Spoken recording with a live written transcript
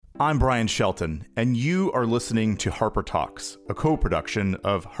I'm Brian Shelton, and you are listening to Harper Talks, a co-production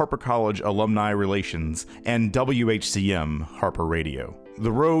of Harper College Alumni Relations and WHCM Harper Radio.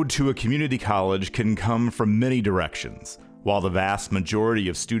 The road to a community college can come from many directions. While the vast majority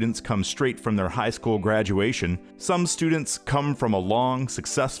of students come straight from their high school graduation, some students come from a long,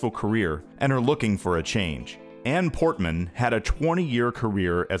 successful career and are looking for a change. Ann Portman had a 20-year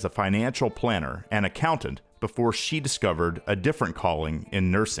career as a financial planner and accountant before she discovered a different calling in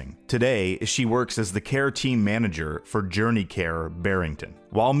nursing. Today, she works as the care team manager for Journey Care Barrington.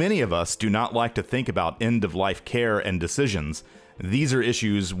 While many of us do not like to think about end-of-life care and decisions, these are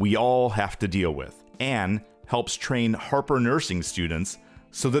issues we all have to deal with. Ann helps train Harper nursing students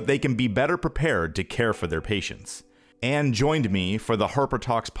so that they can be better prepared to care for their patients. Ann joined me for the Harper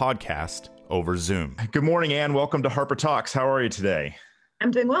Talks podcast over Zoom. Good morning, Ann. Welcome to Harper Talks. How are you today?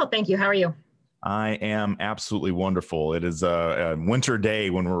 I'm doing well, thank you. How are you? I am absolutely wonderful. It is a winter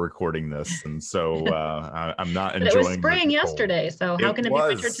day when we're recording this, and so I'm not enjoying it. It was spring yesterday, so how can it be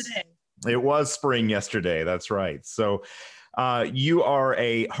winter today? It was spring yesterday, that's right. So you are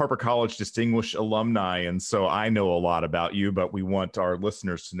a Harper College Distinguished Alumni, and so I know a lot about you, but we want our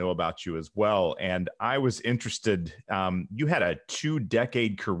listeners to know about you as well. And I was interested, you had a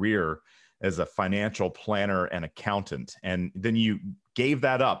 2-decade career as a financial planner and accountant, and then you gave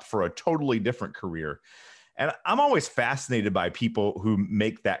that up for a totally different career. And I'm always fascinated by people who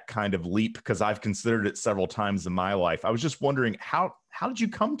make that kind of leap because I've considered it several times in my life. I was just wondering, how did you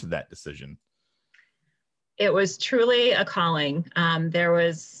come to that decision? It was truly a calling. There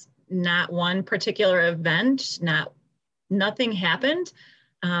was not one particular event, nothing happened.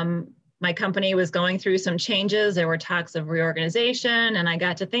 My company was going through some changes. There were talks of reorganization, and I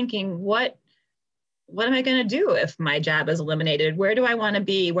got to thinking, what am I going to do if my job is eliminated? Where do I want to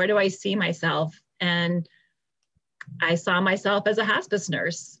be? Where do I see myself? And I saw myself as a hospice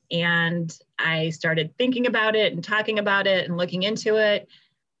nurse, and I started thinking about it and talking about it and looking into it.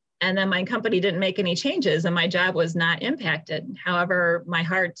 And then my company didn't make any changes and my job was not impacted. However, my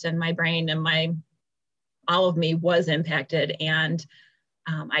heart and my brain and all of me was impacted. And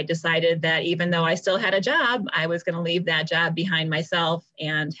I decided that even though I still had a job, I was going to leave that job behind myself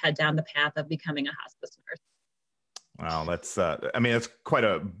and head down the path of becoming a hospice nurse. Wow, that's, that's quite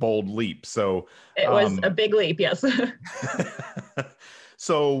a bold leap. So it was a big leap, yes.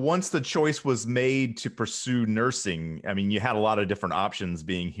 So once the choice was made to pursue nursing, you had a lot of different options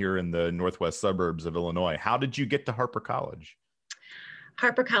being here in the northwest suburbs of Illinois. How did you get to Harper College?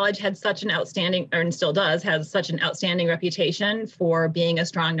 Harper College had such an outstanding, and still does, has such an outstanding reputation for being a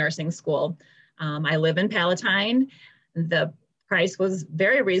strong nursing school. I live in Palatine. The price was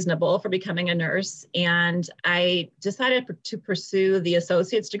very reasonable for becoming a nurse, and I decided to pursue the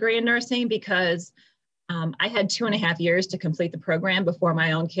associate's degree in nursing because I had 2.5 years to complete the program before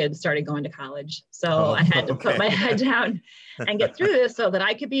my own kids started going to college. So I had to put my head down and get through this so that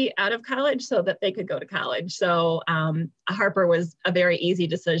I could be out of college so that they could go to college. So Harper was a very easy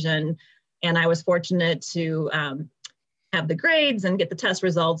decision. And I was fortunate to have the grades and get the test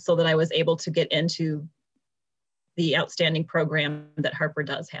results so that I was able to get into the outstanding program that Harper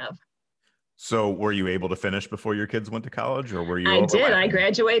does have. So were you able to finish before your kids went to college, or were you? I did. I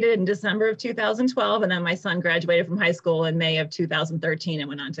graduated in December of 2012, and then my son graduated from high school in May of 2013 and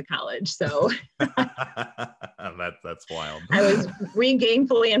went on to college. So that's wild. I was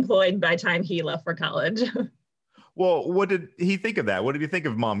gainfully employed by the time he left for college. Well, what did he think of that? What did you think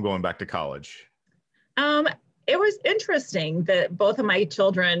of mom going back to college? It was interesting that both of my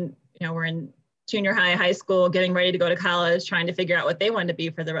children, were in junior high school, getting ready to go to college, trying to figure out what they wanted to be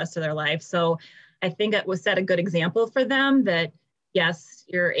for the rest of their life. So I think it was set a good example for them that, yes,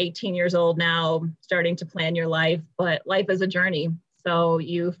 you're 18 years old now, starting to plan your life, but life is a journey. So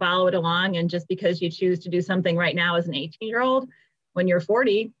you follow it along. And just because you choose to do something right now as an 18-year-old, when you're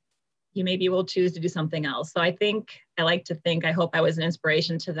 40, you maybe will choose to do something else. So I hope I was an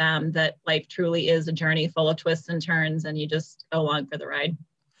inspiration to them that life truly is a journey full of twists and turns, and you just go along for the ride.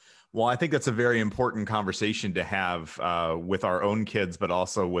 Well, I think that's a very important conversation to have with our own kids, but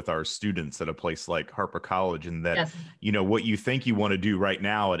also with our students at a place like Harper College. And that, yes, what you think you want to do right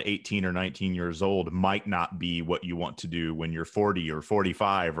now at 18 or 19 years old might not be what you want to do when you're 40 or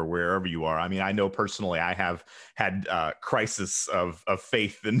 45 or wherever you are. I know personally, I have had crisis of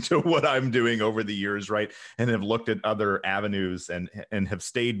faith into what I'm doing over the years, right? And have looked at other avenues and have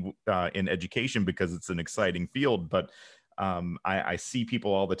stayed in education because it's an exciting field. But I see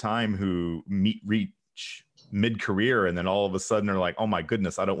people all the time who reach mid-career and then all of a sudden are like, oh my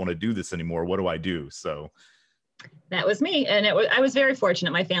goodness, I don't want to do this anymore. What do I do? So that was me. And I was very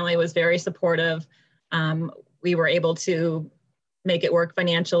fortunate. My family was very supportive. We were able to make it work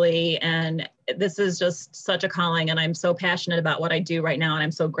financially. And this is just such a calling. And I'm so passionate about what I do right now. And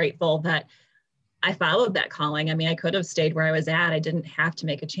I'm so grateful that I followed that calling. I mean, I could have stayed where I was at. I didn't have to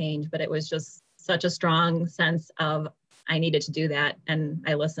make a change, but it was just such a strong sense of I needed to do that. And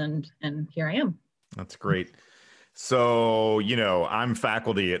I listened, and here I am. That's great. So, I'm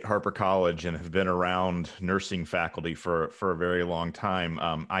faculty at Harper College and have been around nursing faculty for a very long time.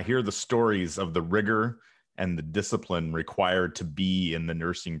 I hear the stories of the rigor and the discipline required to be in the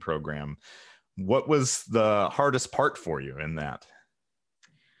nursing program. What was the hardest part for you in that?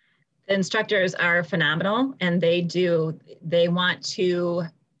 The instructors are phenomenal, and they want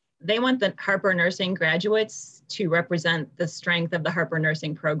the Harper Nursing graduates to represent the strength of the Harper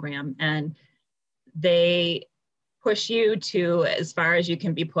Nursing program. And they push you to as far as you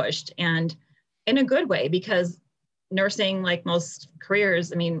can be pushed, and in a good way, because nursing, like most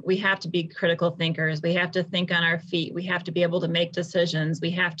careers, I mean, we have to be critical thinkers. We have to think on our feet. We have to be able to make decisions.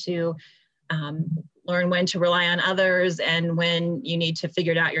 We have to learn when to rely on others and when you need to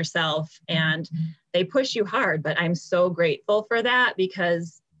figure it out yourself. And they push you hard, but I'm so grateful for that,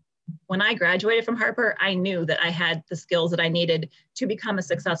 because when I graduated from Harper, I knew that I had the skills that I needed to become a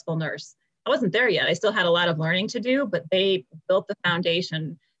successful nurse. I wasn't there yet. I still had a lot of learning to do, but they built the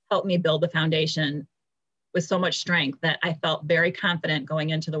foundation, helped me build the foundation with so much strength that I felt very confident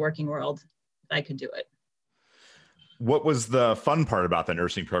going into the working world that I could do it. What was the fun part about the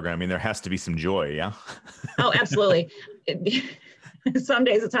nursing program? I mean, there has to be some joy, yeah? Oh, absolutely. Some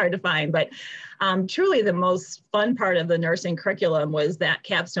days it's hard to find, but truly the most fun part of the nursing curriculum was that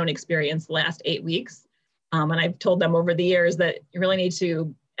capstone experience the last 8 weeks. And I've told them over the years that you really need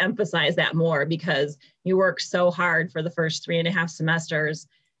to emphasize that more, because you work so hard for the first 3.5 semesters.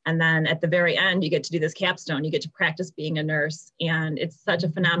 And then at the very end, you get to do this capstone. You get to practice being a nurse. And it's such a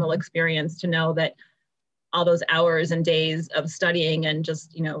phenomenal experience to know that all those hours and days of studying and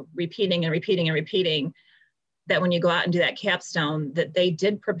just, repeating and repeating and repeating, that when you go out and do that capstone, that they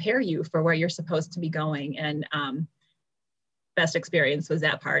did prepare you for where you're supposed to be going. And best experience was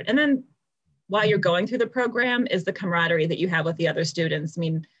that part. And then while you're going through the program is the camaraderie that you have with the other students. I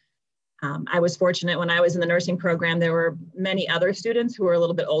mean, I was fortunate when I was in the nursing program, there were many other students who were a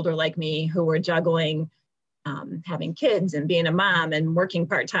little bit older like me, who were juggling having kids and being a mom and working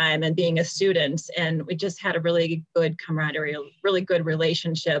part-time and being a student. And we just had a really good camaraderie, a really good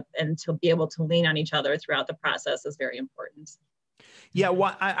relationship, and to be able to lean on each other throughout the process is very important. Yeah,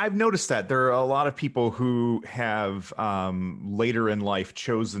 well, I've noticed that there are a lot of people who have later in life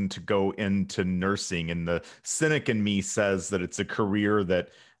chosen to go into nursing, and the cynic in me says that it's a career that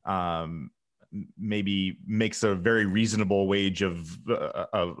maybe makes a very reasonable wage of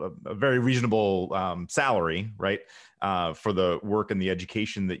a very reasonable salary, right, for the work and the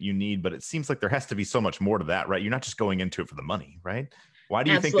education that you need. But it seems like there has to be so much more to that, right? You're not just going into it for the money, right? Why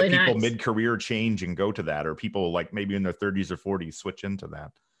do you think that people mid-career change and go to that, or people like maybe in their 30s or 40s switch into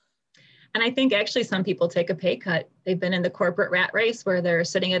that? And I think actually some people take a pay cut. They've been in the corporate rat race where they're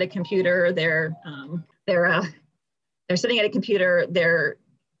sitting at a computer, they're sitting at a computer,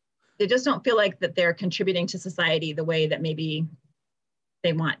 they just don't feel like that they're contributing to society the way that maybe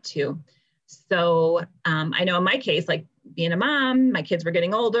they want to. So I know in my case, like being a mom, my kids were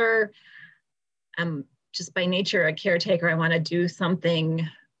getting older. I'm just by nature a caretaker. I want to do something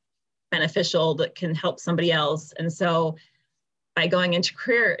beneficial that can help somebody else. And so by going into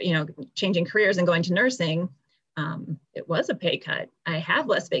career, changing careers and going to nursing, it was a pay cut. I have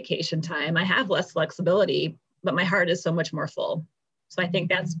less vacation time. I have less flexibility, but my heart is so much more full. So I think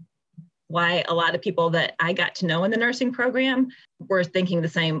that's why a lot of people that I got to know in the nursing program were thinking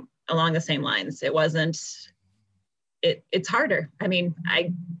along the same lines. It wasn't, it's harder. I mean,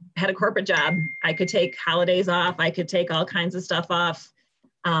 I had a corporate job. I could take holidays off. I could take all kinds of stuff off.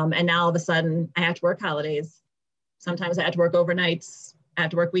 And now all of a sudden I have to work holidays. Sometimes I have to work overnights. I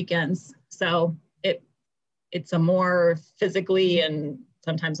have to work weekends. So it's a more physically and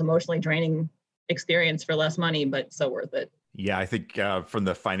sometimes emotionally draining experience for less money, but so worth it. Yeah, I think from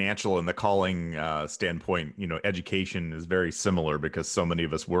the financial and the calling standpoint, education is very similar, because so many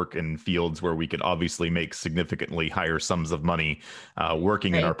of us work in fields where we could obviously make significantly higher sums of money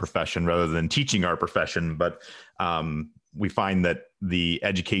working in our profession rather than teaching our profession. But we find that the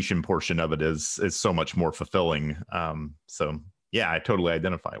education portion of it is so much more fulfilling. So yeah, I totally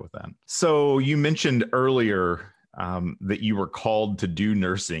identify with that. So you mentioned earlier that you were called to do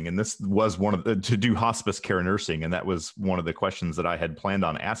nursing, and this was to do hospice care nursing. And that was one of the questions that I had planned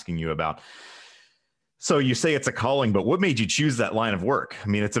on asking you about. So you say it's a calling, but what made you choose that line of work? I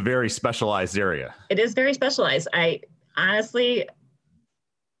mean, it's a very specialized area. It is very specialized. I honestly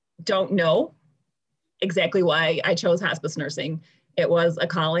don't know. exactly why I chose hospice nursing. It was a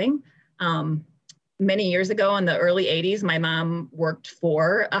calling. Many years ago in the early 80s, my mom worked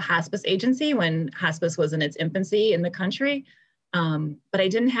for a hospice agency when hospice was in its infancy in the country. But I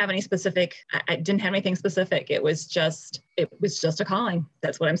didn't have any specific, I didn't have anything specific. It was just a calling.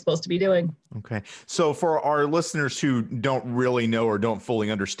 That's what I'm supposed to be doing. Okay. So for our listeners who don't really know or don't fully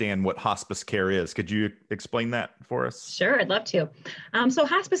understand what hospice care is, could you explain that for us? Sure, I'd love to. So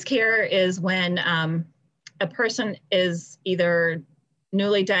hospice care is when a person is either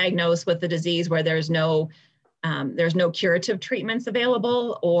newly diagnosed with the disease where there's no curative treatments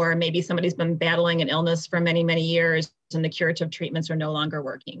available, or maybe somebody's been battling an illness for many, many years and the curative treatments are no longer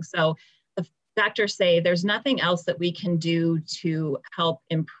working. So the doctors say there's nothing else that we can do to help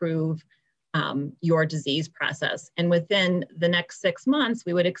improve your disease process. And within the next 6 months,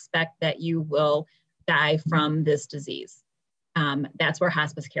 we would expect that you will die from this disease. That's where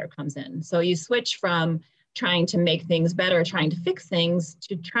hospice care comes in. So you switch from trying to make things better, trying to fix things,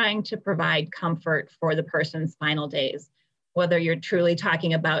 to trying to provide comfort for the person's final days. Whether you're truly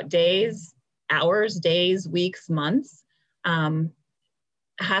talking about days, hours, days, weeks, months,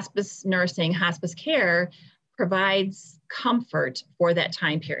 hospice nursing, hospice care provides comfort for that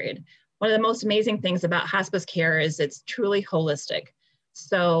time period. One of the most amazing things about hospice care is it's truly holistic.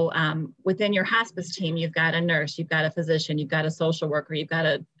 So within your hospice team, you've got a nurse, you've got a physician, you've got a social worker, you've got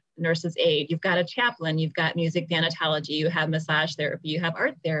a nurse's aide, you've got a chaplain, you've got music thanatology, you have massage therapy, you have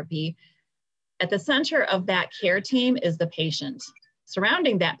art therapy. At the center of that care team is the patient.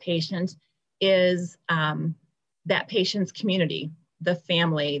 Surrounding that patient is that patient's community, the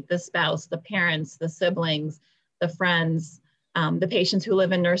family, the spouse, the parents, the siblings, the friends, the patients who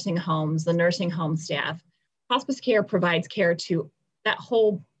live in nursing homes, the nursing home staff. Hospice care provides care to that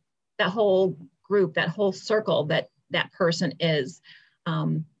whole group, that whole circle that person is.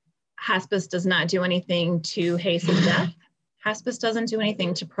 Hospice does not do anything to hasten death. Hospice doesn't do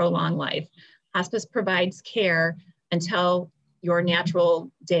anything to prolong life. Hospice provides care until your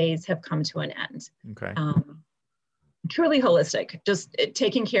natural days have come to an end. Okay. Truly holistic, just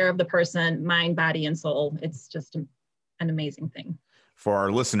taking care of the person, mind, body, and soul. It's just an amazing thing. For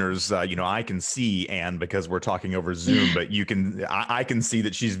our listeners, I can see Anne because we're talking over Zoom, but I can see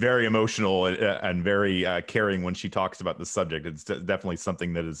that she's very emotional and very caring when she talks about the subject. It's definitely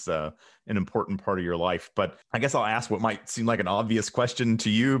something that is an important part of your life. But I guess I'll ask what might seem like an obvious question to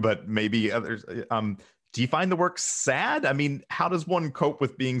you, but maybe others. Do you find the work sad? I mean, how does one cope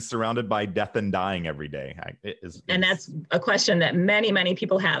with being surrounded by death and dying every day? And that's a question that many, many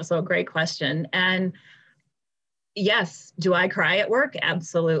people have. So a great question. And yes. Do I cry at work?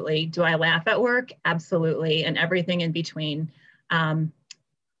 Absolutely. Do I laugh at work? Absolutely. And everything in between.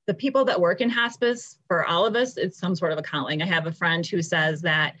 The people that work in hospice, for all of us, it's some sort of a calling. I have a friend who says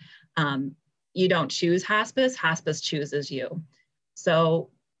that you don't choose hospice, hospice chooses you. So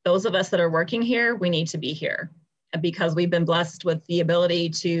those of us that are working here, we need to be here because we've been blessed with the ability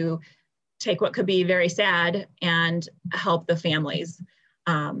to take what could be very sad and help the families.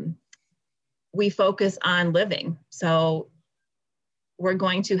 We focus on living. So we're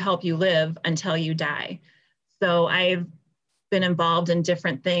going to help you live until you die. So I've been involved in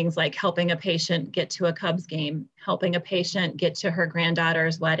different things like helping a patient get to a Cubs game, helping a patient get to her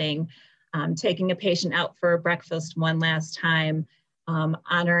granddaughter's wedding, taking a patient out for breakfast one last time,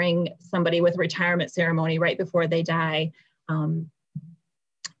 honoring somebody with a retirement ceremony right before they die.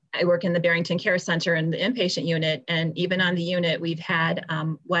 I work in the Barrington Care Center in the inpatient unit, and even on the unit, we've had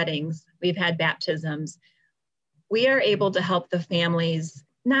weddings, we've had baptisms. We are able to help the families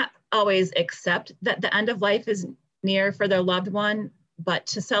not always accept that the end of life is near for their loved one, but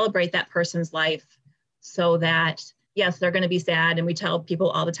to celebrate that person's life so that, yes, they're going to be sad. And we tell people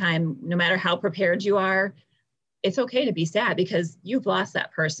all the time, no matter how prepared you are, it's okay to be sad because you've lost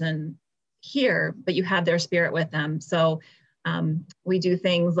that person here, but you have their spirit with them. So we do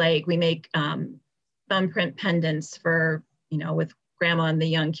things like we make thumbprint pendants for, with grandma and the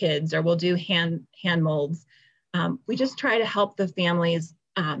young kids, or we'll do hand molds. We just try to help the families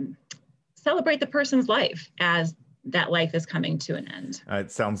celebrate the person's life as that life is coming to an end.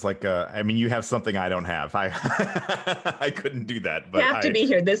 It sounds like, you have something I don't have. I couldn't do that. But I have to be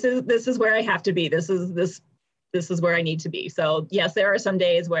here. This is where I have to be. This is where I need to be. So yes, there are some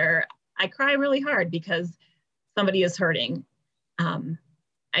days where I cry really hard because somebody is hurting.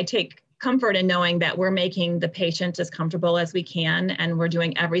 I take comfort in knowing that we're making the patient as comfortable as we can, and we're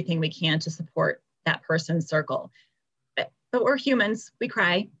doing everything we can to support that person's circle. But we're humans. We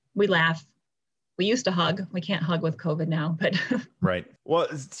cry, we laugh, We used to hug. We can't hug with COVID now, but Right. Well,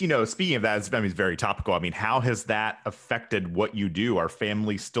 speaking of that, it's very topical. I mean, how has that affected what you do? Are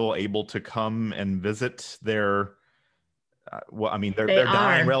families still able to come and visit their, they they're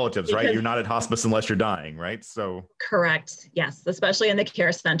dying are, relatives, right? You're not at hospice unless you're dying, right? So correct. Yes, especially in the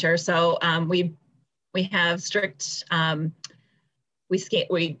care center. So we have strict,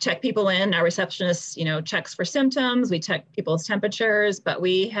 we check people in. Our receptionist, checks for symptoms. We check people's temperatures, but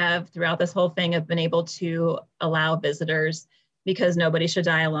we have throughout this whole thing have been able to allow visitors because nobody should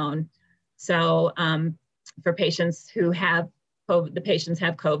die alone. So for patients who have COVID, the patients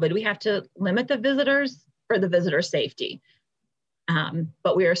have COVID, we have to limit the visitors for the visitor safety.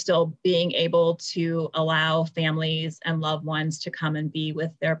 But we are still being able to allow families and loved ones to come and be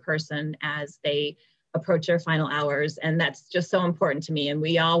with their person as they approach their final hours. And that's just so important to me. And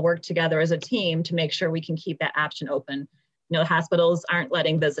we all work together as a team to make sure we can keep that option open. The hospitals aren't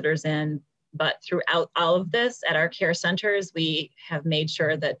letting visitors in, but throughout all of this at our care centers, we have made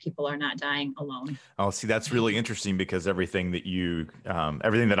sure that people are not dying alone. Oh, see, that's really interesting because everything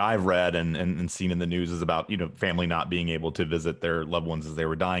that I've read and seen in the news is about, family not being able to visit their loved ones as they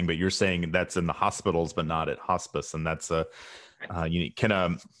were dying. But you're saying that's in the hospitals, but not at hospice. And that's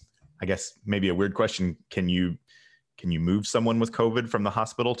I guess maybe a weird question. Can you move someone with COVID from the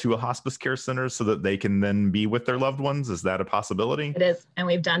hospital to a hospice care center so that they can then be with their loved ones? Is that a possibility? It is. And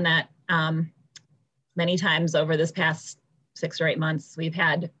we've done that many times over this past 6 or 8 months. We've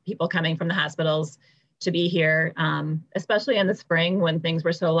had people coming from the hospitals to be here, especially in the spring when things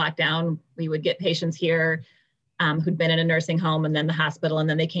were so locked down. We would get patients here who'd been in a nursing home and then the hospital, and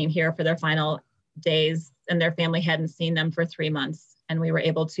then they came here for their final days and their family hadn't seen them for 3 months. And we were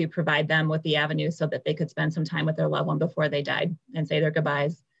able to provide them with the avenue so that they could spend some time with their loved one before they died and say their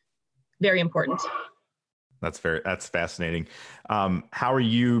goodbyes. Very important. That's fascinating. How are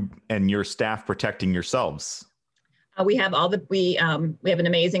you and your staff protecting yourselves? We have we have an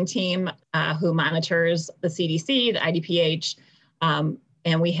amazing team who monitors the CDC, the IDPH,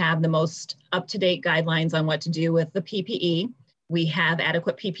 and we have the most up-to-date guidelines on what to do with the PPE. We have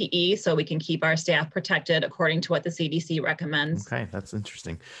adequate PPE so we can keep our staff protected according to what the CDC recommends. Okay, that's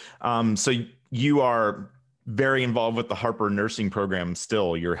interesting. So you are very involved with the Harper nursing program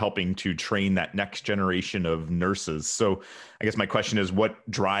still. You're helping to train that next generation of nurses. So I guess my question is, what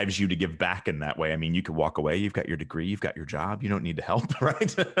drives you to give back in that way? I mean, you could walk away. You've got your degree. You've got your job. You don't need to help,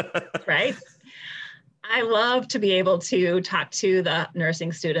 right? Right. I love to be able to talk to the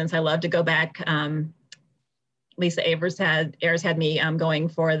nursing students. I love to go back. Lisa Ayers had me going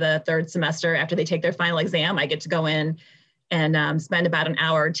for the 3rd semester. After they take their final exam, I get to go in and spend about an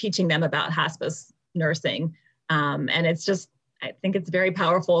hour teaching them about hospice nursing. And it's just, I think it's very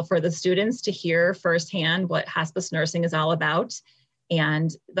powerful for the students to hear firsthand what hospice nursing is all about.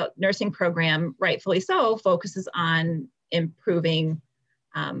 And the nursing program, rightfully so, focuses on improving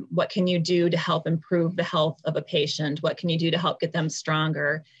what can you do to help improve the health of a patient? What can you do to help get them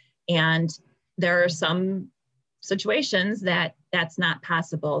stronger? And there are some situations that's not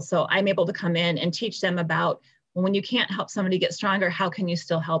possible. So I'm able to come in and teach them about, well, when you can't help somebody get stronger, how can you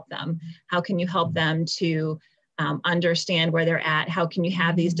still help them? How can you help them to understand where they're at? How can you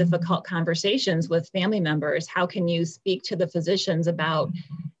have these difficult conversations with family members? How can you speak to the physicians about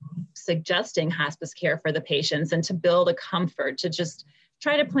suggesting hospice care for the patients and to build a comfort, to just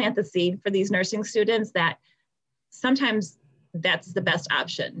try to plant the seed for these nursing students that sometimes that's the best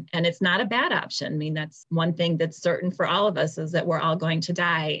option. And it's not a bad option. I mean, that's one thing that's certain for all of us is that we're all going to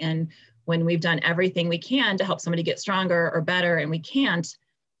die. And when we've done everything we can to help somebody get stronger or better and we can't,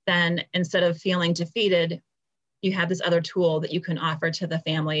 then instead of feeling defeated, you have this other tool that you can offer to the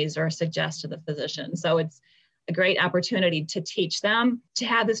families or suggest to the physician. So it's a great opportunity to teach them to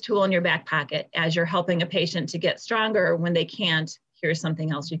have this tool in your back pocket as you're helping a patient to get stronger when they can't. Here's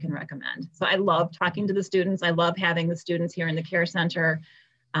something else you can recommend. So I love talking to the students. I love having the students here in the care center.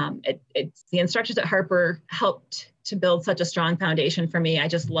 It's the instructors at Harper helped to build such a strong foundation for me. I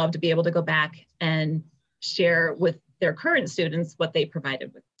just love to be able to go back and share with their current students what they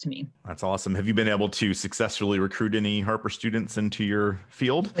provided to me. That's awesome. Have you been able to successfully recruit any Harper students into your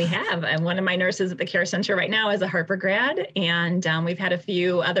field? We have. And one of my nurses at the care center right now is a Harper grad. And we've had a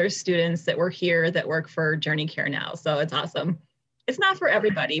few other students that were here that work for Journey Care now. So it's awesome. It's not for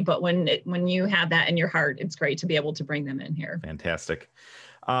everybody, but when you have that in your heart, it's great to be able to bring them in here. Fantastic.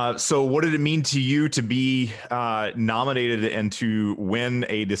 So what did it mean to you to be nominated and to win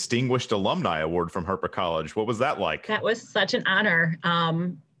a Distinguished Alumni Award from Harper College? What was that like? That was such an honor.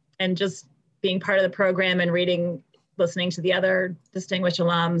 And just being part of the program and listening to the other distinguished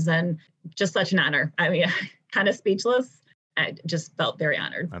alums, and just such an honor. I mean, kind of speechless. I just felt very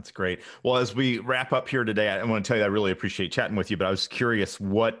honored. That's great. Well, as we wrap up here today, I want to tell you I really appreciate chatting with you, but I was curious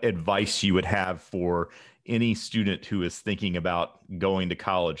what advice you would have for any student who is thinking about going to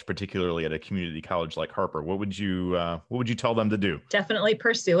college, particularly at a community college like Harper. What would you tell them to do? Definitely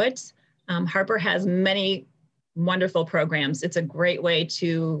pursue it. Harper has many wonderful programs. It's a great way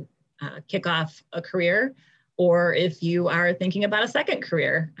to kick off a career, or if you are thinking about a second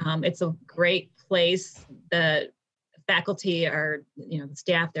career, it's a great place. The faculty are, the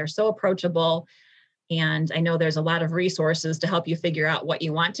staff, they're so approachable. And I know there's a lot of resources to help you figure out what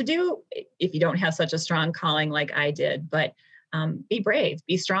you want to do if you don't have such a strong calling like I did. But be brave,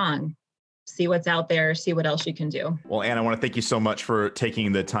 be strong, see what's out there, see what else you can do. Well, Ann, I want to thank you so much for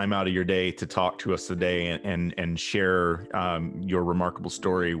taking the time out of your day to talk to us today and share your remarkable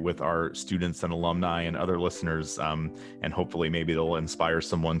story with our students and alumni and other listeners. And hopefully maybe it'll inspire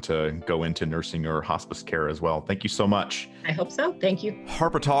someone to go into nursing or hospice care as well. Thank you so much. I hope so. Thank you.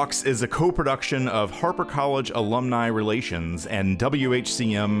 Harper Talks is a co-production of Harper College Alumni Relations and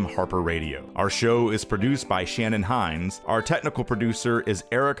WHCM Harper Radio. Our show is produced by Shannon Hines. Our technical producer is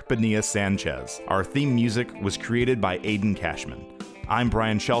Eric Bonilla Sanchez. Our theme music was created by Aidan Cashman. I'm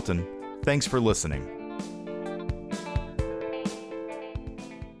Brian Shelton. Thanks for listening.